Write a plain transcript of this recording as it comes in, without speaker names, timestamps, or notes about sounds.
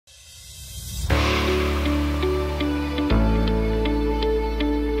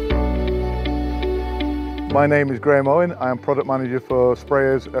My name is Graham Owen. I am Product Manager for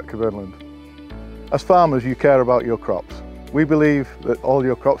Sprayers at Kverneland. As farmers, you care about your crops. We believe that all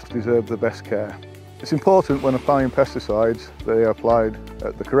your crops deserve the best care. It's important when applying pesticides that they are applied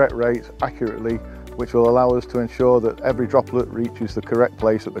at the correct rate, accurately, which will allow us to ensure that every droplet reaches the correct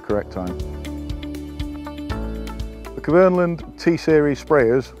place at the correct time. The Kverneland T-Series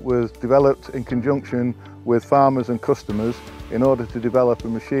sprayers was developed in conjunction with farmers and customers in order to develop a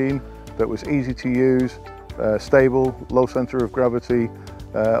machine that was easy to use, stable, low centre of gravity,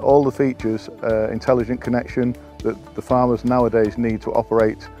 all the features, intelligent connection that the farmers nowadays need to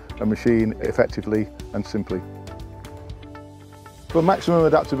operate a machine effectively and simply. For maximum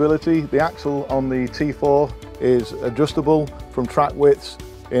adaptability, the axle on the T4 is adjustable from track widths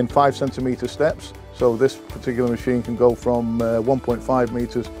in 5 centimetre steps. So this particular machine can go from 1.5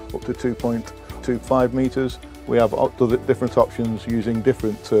 metres up to 2.25 metres. We have other different options using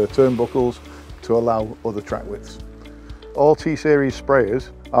different turnbuckles to allow other track widths. All T-Series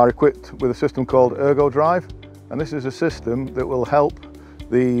sprayers are equipped with a system called Ergo Drive, and this is a system that will help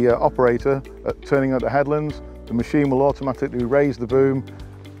the operator at turning out the headlands. The machine will automatically raise the boom,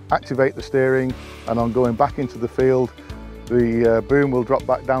 activate the steering, and on going back into the field, the boom will drop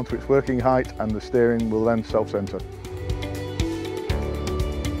back down to its working height and the steering will then self-center.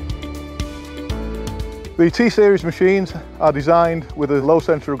 The T-Series machines are designed with a low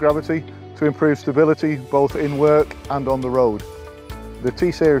centre of gravity to improve stability both in work and on the road. The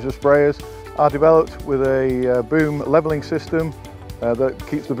T-Series of sprayers are developed with a boom levelling system that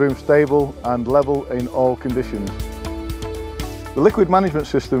keeps the boom stable and level in all conditions. The liquid management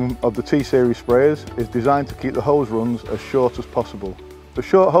system of the T-Series sprayers is designed to keep the hose runs as short as possible. The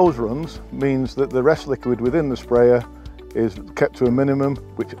short hose runs means that the rest liquid within the sprayer is kept to a minimum,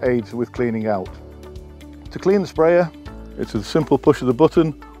 which aids with cleaning out. To clean the sprayer, it's a simple push of the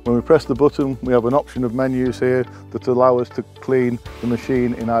button. When we press the button, we have an option of menus here that allow us to clean the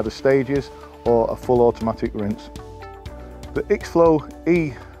machine in either stages or a full automatic rinse. The iXflow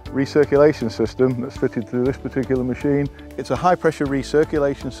E recirculation system that's fitted to this particular machine, it's a high pressure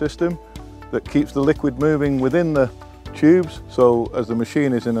recirculation system that keeps the liquid moving within the tubes. So as the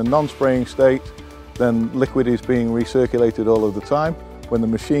machine is in a non-spraying state, then liquid is being recirculated all of the time. When the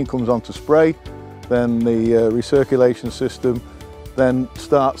machine comes on to spray, then the recirculation system then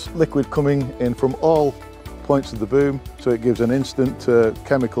starts liquid coming in from all points of the boom, so it gives an instant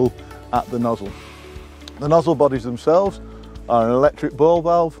chemical at the nozzle. The nozzle bodies themselves are an electric ball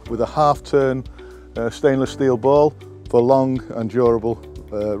valve with a half-turn stainless steel ball for long and durable,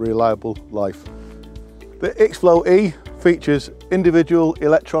 reliable life. The iXflow E features individual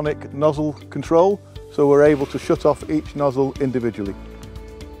electronic nozzle control, so we're able to shut off each nozzle individually.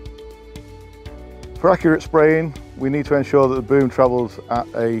 For accurate spraying, we need to ensure that the boom travels at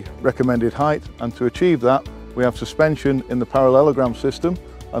a recommended height, and to achieve that, we have suspension in the parallelogram system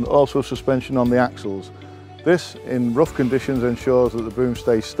and also suspension on the axles. This, in rough conditions, ensures that the boom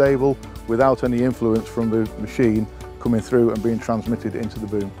stays stable without any influence from the machine coming through and being transmitted into the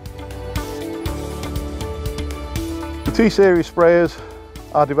boom. The T-Series sprayers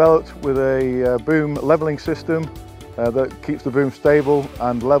are developed with a boom levelling system that keeps the boom stable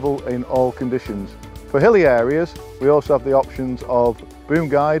and level in all conditions. For hilly areas, we also have the options of Boom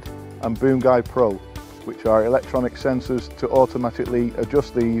Guide and Boom Guide Pro, which are electronic sensors to automatically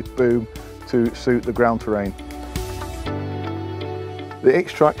adjust the boom to suit the ground terrain. The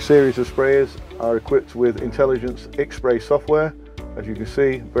iXtrack series of sprayers are equipped with intelligent iXspray software. As you can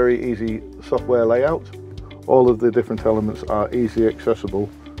see, very easy software layout. All of the different elements are easily accessible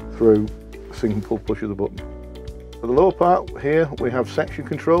through a simple push of the button. For the lower part here, we have section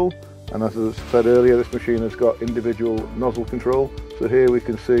control, and as I said earlier, this machine has got individual nozzle control. So here we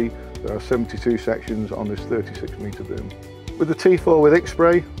can see there are 72 sections on this 36 metre boom. With the T4 with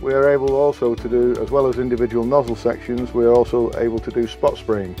iXspray, we are able also to do, as well as individual nozzle sections, we are also able to do spot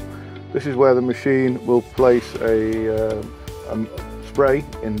spraying. This is where the machine will place a spray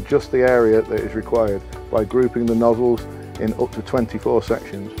in just the area that is required by grouping the nozzles in up to 24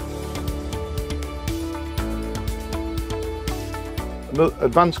 sections. Another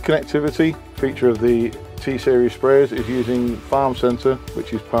advanced connectivity feature of the T-Series sprayers is using Farm Centre,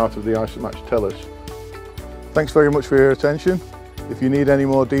 which is part of the iXtrack Tellus. Thanks very much for your attention. If you need any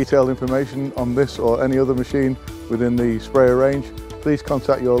more detailed information on this or any other machine within the sprayer range, please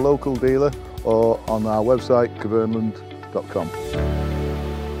contact your local dealer or on our website kverneland.com.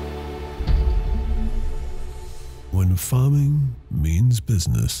 When farming means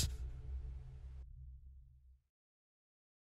business.